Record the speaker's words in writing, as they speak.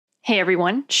Hey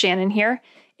everyone, Shannon here.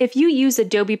 If you use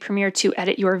Adobe Premiere to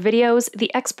edit your videos,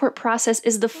 the export process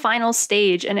is the final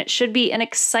stage and it should be an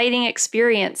exciting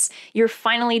experience. You're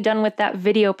finally done with that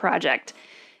video project.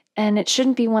 And it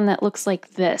shouldn't be one that looks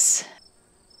like this.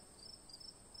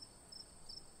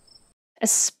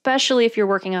 Especially if you're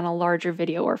working on a larger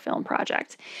video or film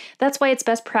project. That's why it's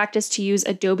best practice to use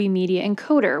Adobe Media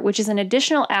Encoder, which is an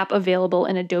additional app available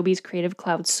in Adobe's Creative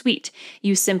Cloud suite.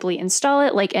 You simply install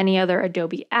it like any other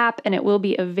Adobe app, and it will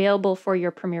be available for your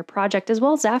Premiere project as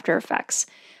well as After Effects.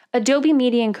 Adobe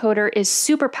Media Encoder is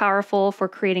super powerful for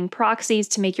creating proxies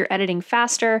to make your editing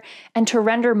faster and to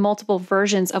render multiple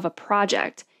versions of a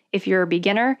project. If you're a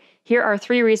beginner, here are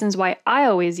 3 reasons why I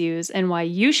always use and why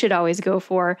you should always go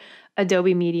for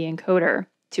Adobe Media Encoder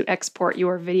to export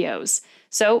your videos.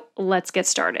 So let's get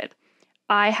started.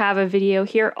 I have a video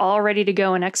here all ready to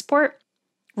go and export.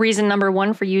 Reason number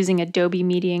 1 for using Adobe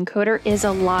Media Encoder is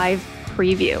a live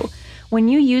preview. When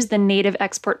you use the native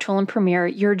export tool in Premiere,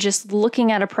 you're just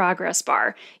looking at a progress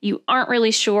bar. You aren't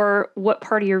really sure what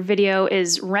part of your video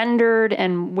is rendered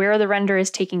and where the render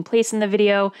is taking place in the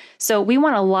video, so we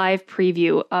want a live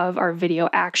preview of our video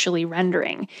actually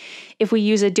rendering. If we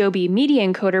use Adobe Media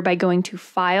Encoder by going to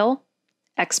File,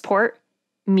 Export,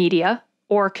 Media,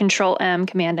 or Control-M,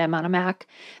 Command-M on a Mac,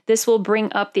 this will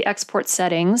bring up the export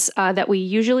settings that we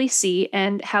usually see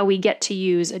and how we get to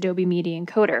use Adobe Media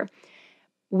Encoder.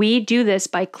 We do this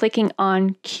by clicking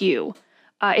on Q.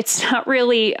 It's not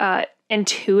really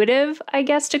intuitive, I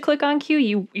guess, to click on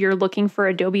Q. You're looking for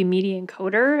Adobe Media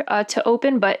Encoder to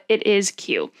open, but it is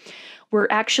Q. We're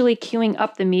actually queuing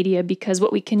up the media because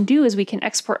what we can do is we can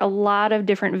export a lot of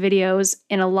different videos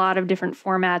in a lot of different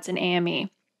formats in AME.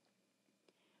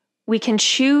 We can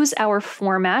choose our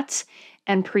format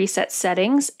and preset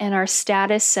settings, and our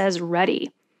status says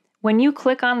ready. When you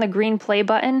click on the green play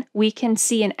button, we can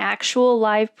see an actual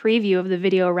live preview of the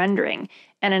video rendering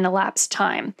and an elapsed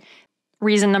time.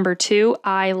 Reason number 2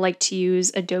 I like to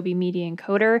use Adobe Media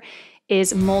Encoder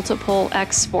is multiple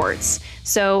exports.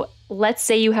 So let's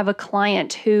say you have a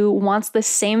client who wants the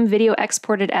same video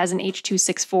exported as an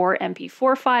H.264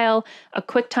 MP4 file, a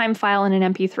QuickTime file, and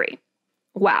an MP3.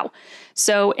 Wow.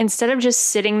 So instead of just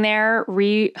sitting there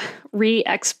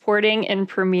re-exporting in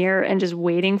Premiere and just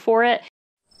waiting for it,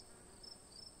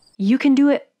 you can do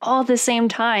it all at the same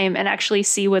time and actually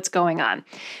see what's going on.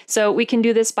 So we can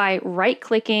do this by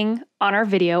right-clicking on our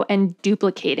video and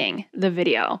duplicating the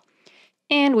video.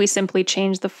 And we simply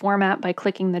change the format by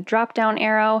clicking the drop-down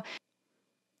arrow.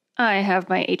 I have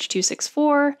my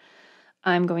H.264.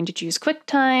 I'm going to choose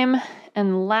QuickTime,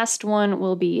 and the last one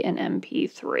will be an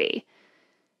MP3.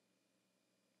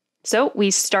 So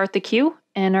we start the queue,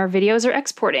 and our videos are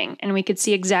exporting, and we could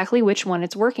see exactly which one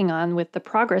it's working on with the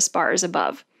progress bars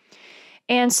above.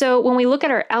 And so when we look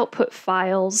at our output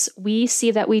files, we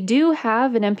see that we do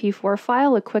have an MP4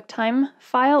 file, a QuickTime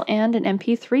file, and an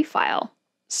MP3 file.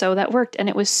 So that worked, and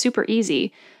it was super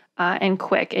easy and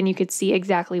quick, and you could see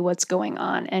exactly what's going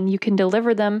on. And you can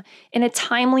deliver them in a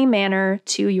timely manner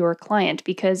to your client,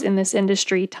 because in this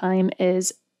industry, time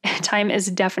is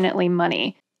definitely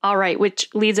money. All right, which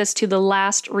leads us to the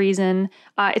last reason.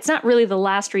 It's not really the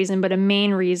last reason, but a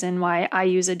main reason why I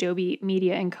use Adobe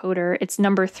Media Encoder. It's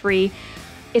number 3.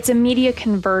 It's a media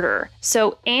converter.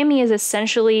 So AME is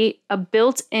essentially a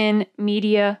built-in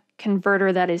media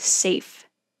converter that is safe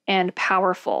and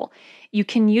powerful. You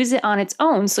can use it on its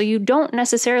own, so you don't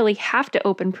necessarily have to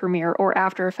open Premiere or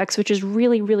After Effects, which is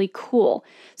really, really cool.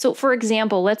 So for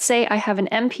example, let's say I have an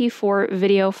MP4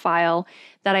 video file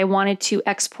that I wanted to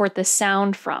export the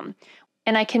sound from,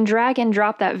 and I can drag and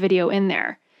drop that video in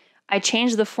there. I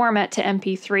change the format to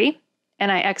MP3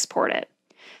 and I export it.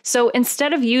 So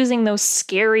instead of using those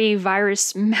scary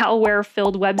virus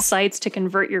malware-filled websites to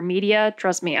convert your media,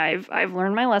 trust me, I've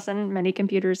learned my lesson. Many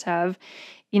computers have,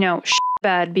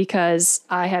 bad because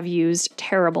I have used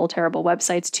terrible, terrible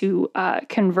websites to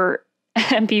convert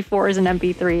MP4s and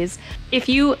MP3s. If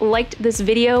you liked this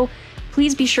video,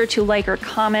 please be sure to like or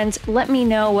comment. Let me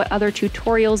know what other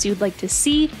tutorials you'd like to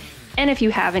see. And if you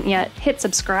haven't yet, hit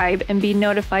subscribe and be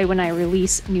notified when I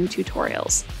release new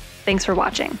tutorials. Thanks for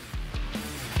watching.